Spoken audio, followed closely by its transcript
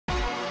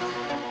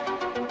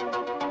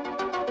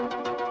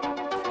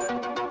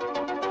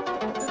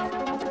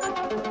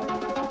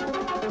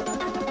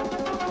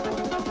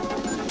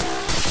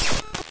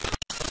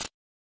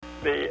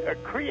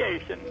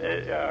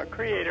animation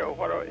creator or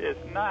whatever is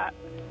not.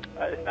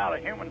 It's not a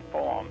human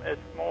form.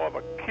 It's more of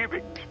a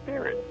cubic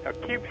spirit, a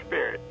cube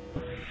spirit.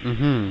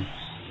 Mm-hmm.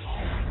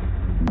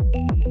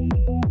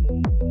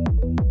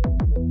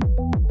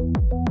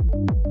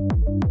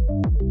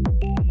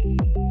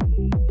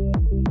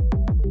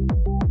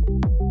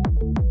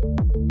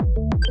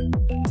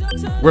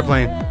 We're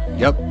playing.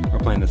 Yep, we're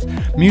playing this.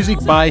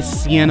 Music by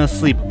Sienna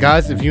Sleep.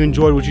 Guys, if you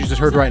enjoyed what you just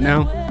heard right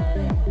now,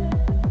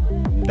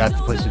 that's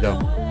the place to go.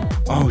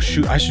 Oh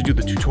shoot, I should do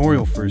the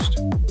tutorial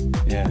first.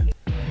 Yeah.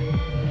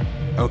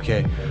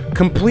 Okay.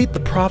 Complete the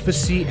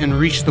prophecy and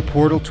reach the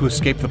portal to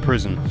escape the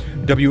prison.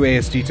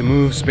 WASD to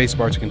move,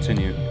 spacebar to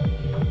continue.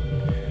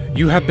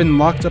 You have been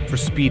locked up for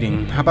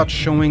speeding. How about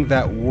showing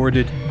that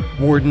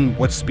warden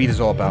what speed is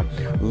all about?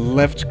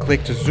 Left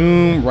click to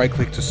zoom, right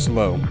click to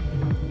slow.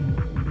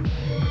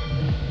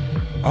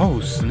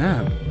 Oh,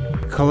 snap.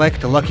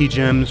 Collect lucky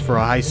gems for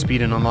a high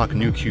speed and unlock a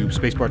new cube.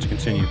 Spacebar to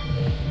continue.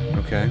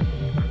 Okay.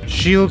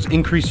 Shields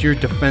increase your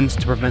defense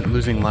to prevent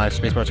losing lives.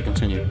 Spacebar to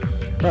continue.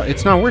 Bro,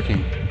 it's not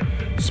working.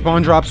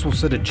 Spawn drops will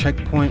set a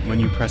checkpoint when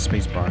you press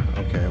spacebar.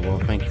 Okay, well,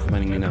 thank you for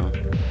letting me know.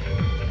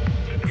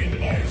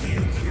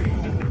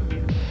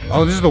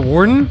 Oh, this is the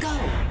warden?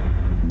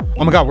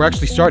 Oh my god, we're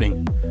actually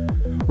starting.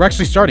 We're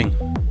actually starting.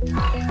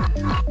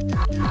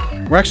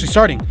 We're actually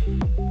starting.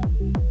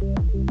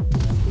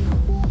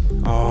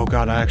 Oh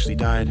god, I actually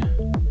died.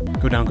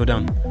 Go down, go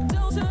down.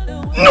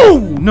 No!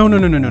 No, no,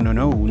 no, no, no, no,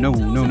 no, no,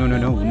 no, no, no,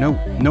 no, no,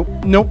 nope,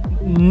 nope,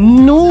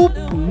 nope,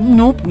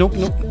 nope, nope,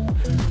 nope.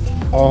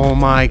 Oh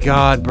my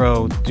god,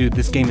 bro. Dude,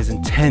 this game is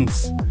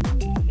intense.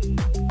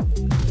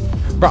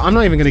 Bro, I'm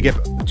not even gonna get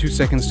 2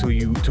 seconds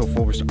till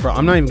full restart. Bro,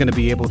 I'm not even gonna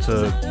be able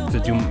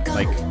to do,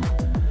 like...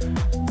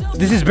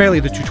 This is barely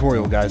the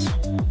tutorial, guys.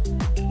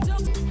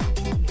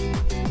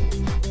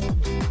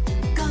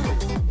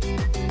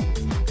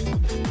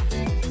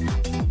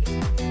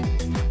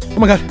 Oh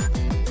my god.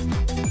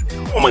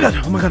 Oh my god.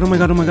 Oh my god. Oh my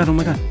god. Oh my god. Oh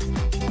my god.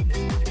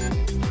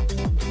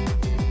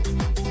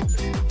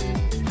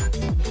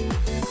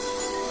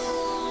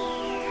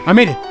 I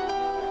made it.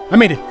 I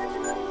made it.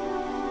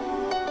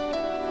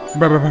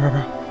 Bro, bro, bro, bro,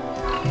 bro.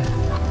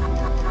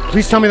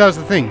 Please tell me that was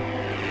the thing.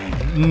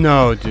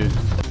 No, dude.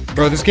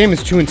 Bro, this game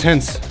is too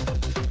intense.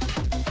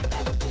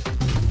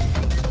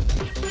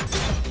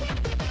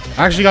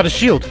 I actually got a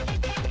shield.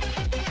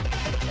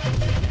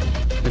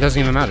 It doesn't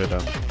even matter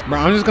though. Bro,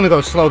 I'm just gonna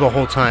go slow the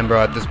whole time,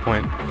 bro, at this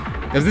point.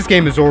 Because this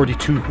game is already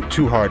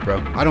too hard,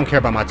 bro. I don't care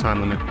about my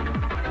time limit.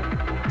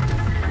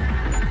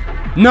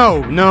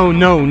 No, no,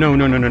 no, no,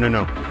 no, no, no, no,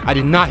 no. I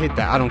did not hit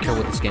that. I don't care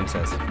what this game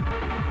says.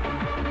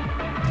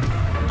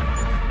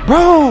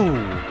 Bro!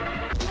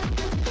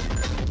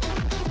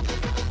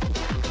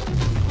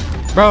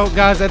 Bro,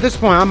 guys, at this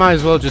point, I might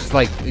as well just,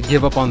 like,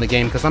 give up on the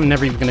game, because I'm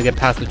never even gonna get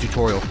past the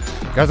tutorial.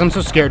 Guys, I'm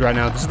so scared right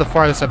now. This is the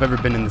farthest I've ever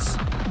been in this.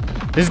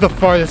 This is the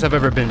farthest I've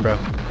ever been, bro.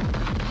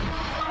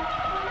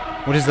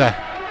 What is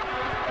that?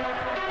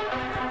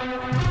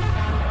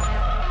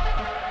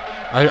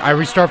 I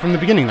restart from the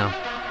beginning now.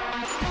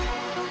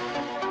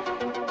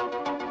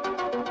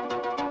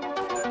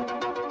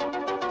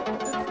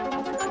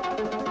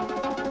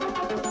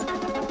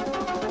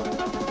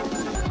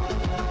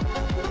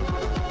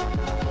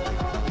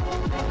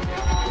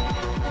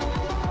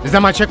 Is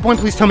that my checkpoint?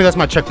 Please tell me that's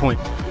my checkpoint.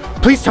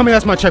 Please tell me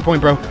that's my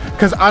checkpoint, bro.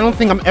 Because I don't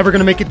think I'm ever going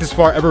to make it this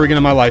far ever again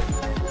in my life.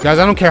 Guys,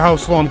 I don't care how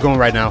slow I'm going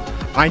right now.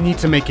 I need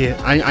to make it.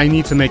 I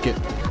need to make it.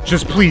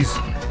 Just please.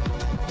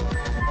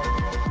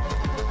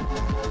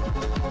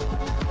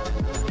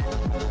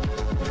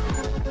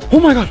 Oh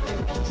my god.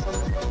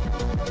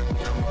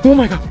 Oh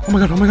my god. Oh my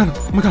god. Oh my god.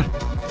 Oh my god.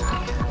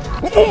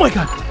 Oh my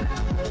god.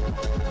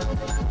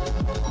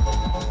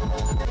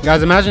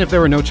 Guys, imagine if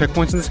there were no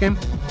checkpoints in this game.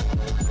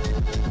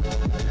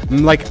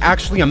 Like,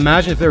 actually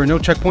imagine if there were no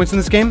checkpoints in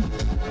this game.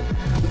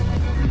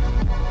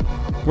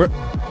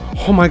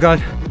 Oh my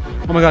god.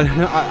 Oh my god.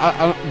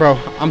 Bro,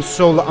 I'm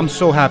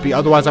so happy.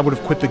 Otherwise, I would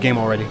have quit the game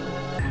already.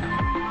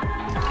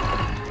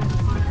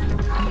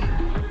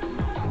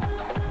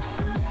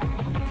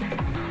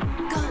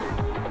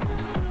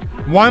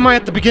 Why am I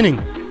at the beginning?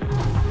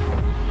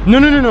 No,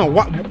 no, no, no.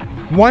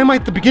 Why am I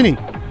at the beginning?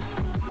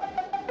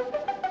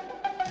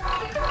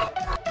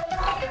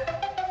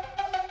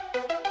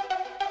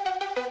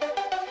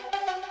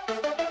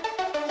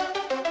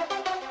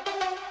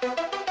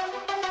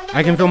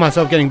 I can feel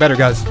myself getting better,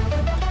 guys.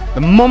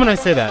 The moment I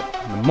say that.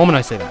 The moment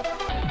I say that.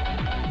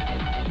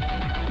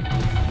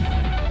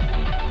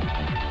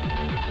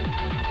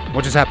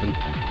 What just happened?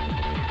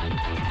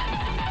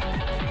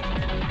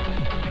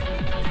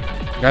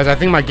 Guys, I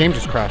think my game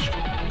just crashed.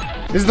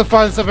 This is the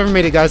farthest I've ever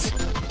made it, guys.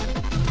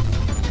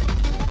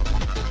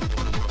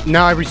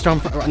 Now I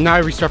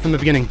restart from the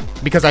beginning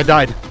because I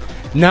died.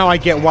 Now I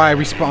get why I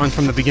respawn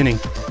from the beginning.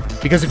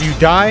 Because if you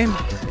die,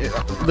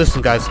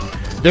 listen, guys.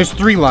 There's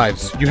 3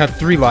 lives. You have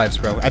 3 lives,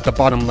 bro, at the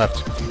bottom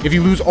left. If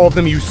you lose all of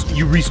them, you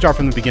restart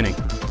from the beginning.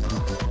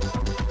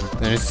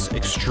 Then it's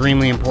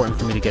extremely important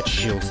for me to get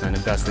shields then,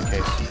 if that's the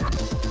case.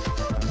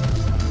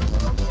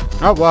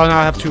 Oh, well, now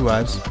I have 2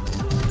 lives.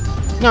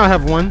 Now I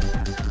have one.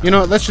 You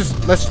know, let's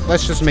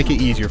just make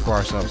it easier for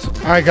ourselves.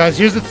 All right, guys.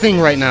 Here's the thing.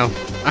 Right now,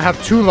 I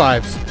have 2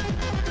 lives.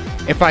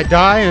 If I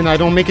die and I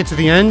don't make it to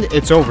the end,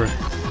 it's over.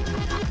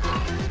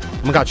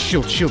 Oh my God!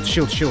 Shield, shield,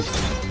 shield, shield.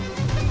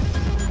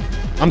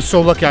 I'm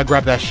so lucky I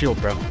grabbed that shield,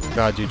 bro.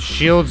 God, dude,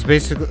 shields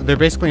they're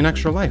basically an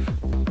extra life.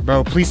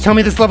 Bro, please tell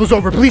me this level's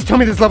over. Please tell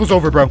me this level's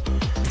over, bro.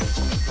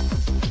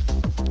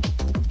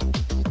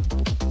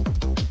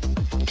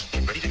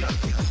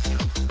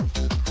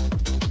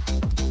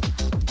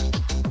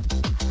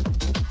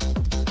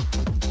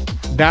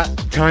 That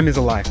time is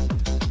a lie.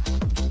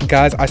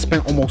 Guys, I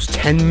spent almost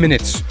 10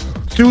 minutes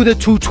through the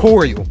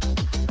tutorial.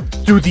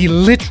 Through the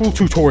literal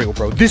tutorial,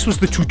 bro. This was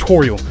the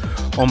tutorial.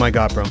 Oh my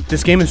God, bro.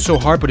 This game is so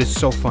hard, but it's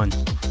so fun.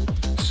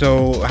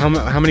 So, how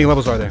many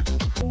levels are there?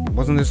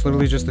 Wasn't this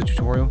literally just the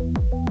tutorial?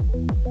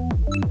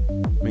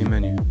 Main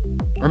menu.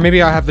 Or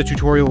maybe I have the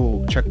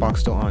tutorial checkbox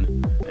still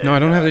on. No, I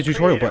don't have the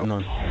tutorial button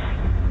on.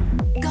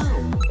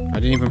 I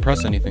didn't even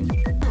press anything.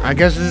 I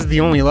guess this is the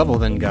only level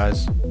then,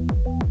 guys.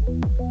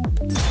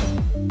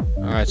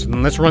 Alright, so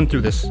then let's run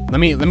through this. Let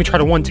me try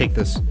to one-take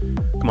this.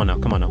 Come on now,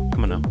 come on now,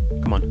 come on now,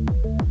 come on.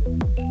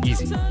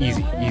 Easy,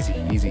 easy, easy,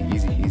 easy,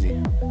 easy, easy.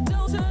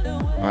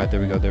 Alright,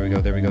 there we go, there we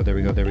go, there we go, there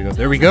we go, there we go,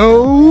 there we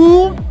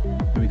go!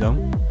 There we go.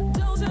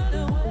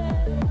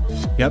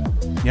 Yep,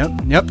 yep,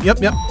 yep, yep,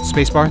 yep.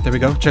 Spacebar, there we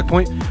go.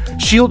 Checkpoint.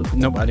 Shield.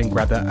 Nope, I didn't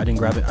grab that. I didn't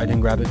grab it. I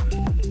didn't grab it.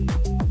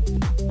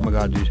 Oh my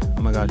God, dude.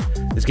 Oh my God.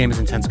 This game is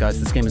intense, guys.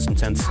 This game is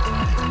intense.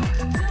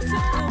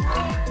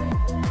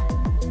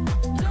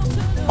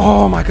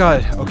 Oh my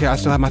God. Okay, I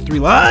still have my 3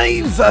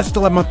 lives. I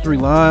still have my 3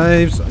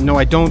 lives. No,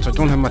 I don't. I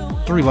don't have my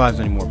 3 lives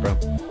anymore, bro.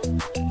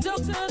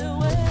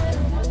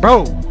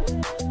 Bro.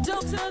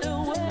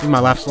 This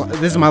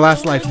is my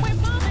last life. Oh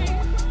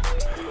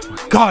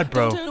my God,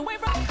 bro.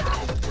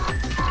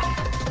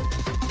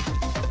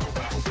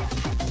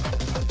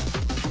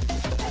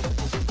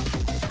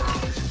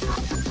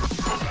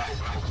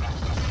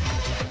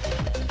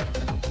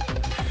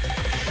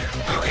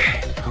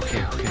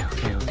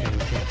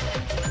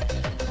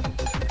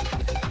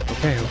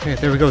 Okay,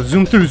 there we go.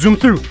 Zoom through, zoom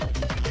through.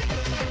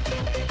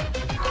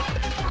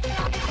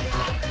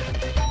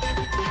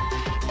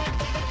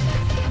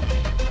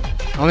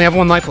 I only have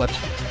 1 life left.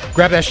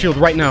 Grab that shield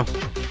right now.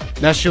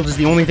 That shield is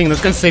the only thing that's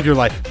gonna save your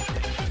life.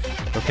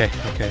 Okay,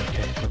 okay,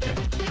 okay, okay.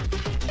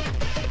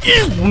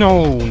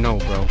 No, no,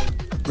 bro.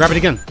 Grab it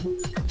again.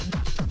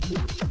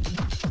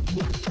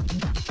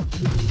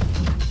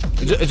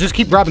 Just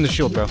keep grabbing the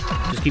shield, bro.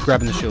 Just keep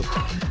grabbing the shield.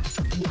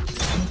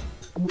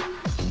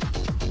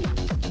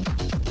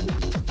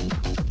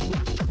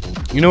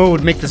 You know what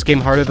would make this game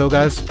harder though,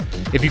 guys?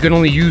 If you could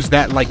only use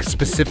that like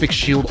specific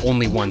shield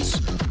only once.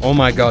 Oh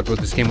my God, bro,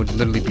 this game would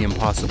literally be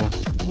impossible.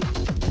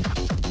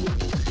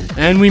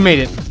 And we made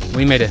it.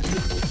 We made it.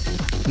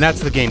 And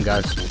that's the game,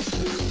 guys.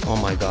 Oh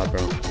my God,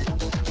 bro.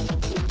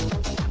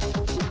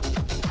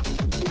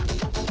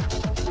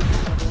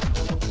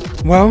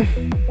 Well,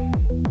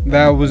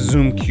 that was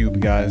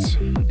ZoomCube, guys.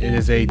 It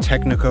is a It's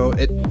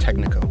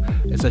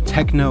a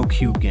techno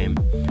cube game.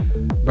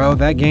 Bro,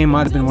 that game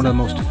might have been one of the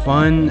most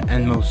fun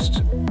and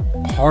most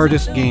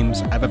hardest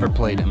games I've ever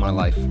played in my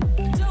life.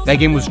 This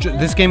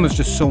game was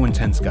just so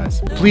intense,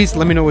 guys. Please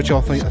let me know what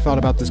y'all thought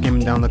about this game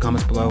down in the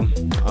comments below.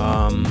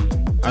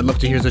 I'd love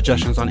to hear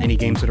suggestions on any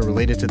games that are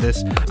related to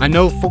this. I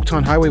know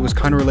Folktown Highway was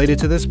kind of related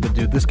to this, but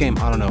dude, this game,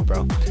 I don't know,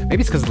 bro.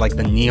 Maybe it's because of like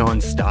the neon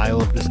style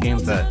of this game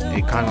that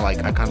I kind of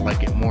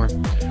like it more.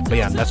 But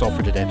yeah, that's all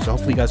for today. So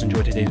hopefully you guys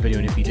enjoyed today's video,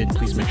 and if you did,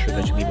 please make sure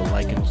that you leave a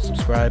like and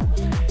subscribe.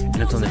 And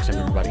until next time,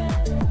 everybody,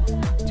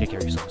 take care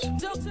of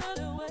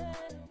yourselves.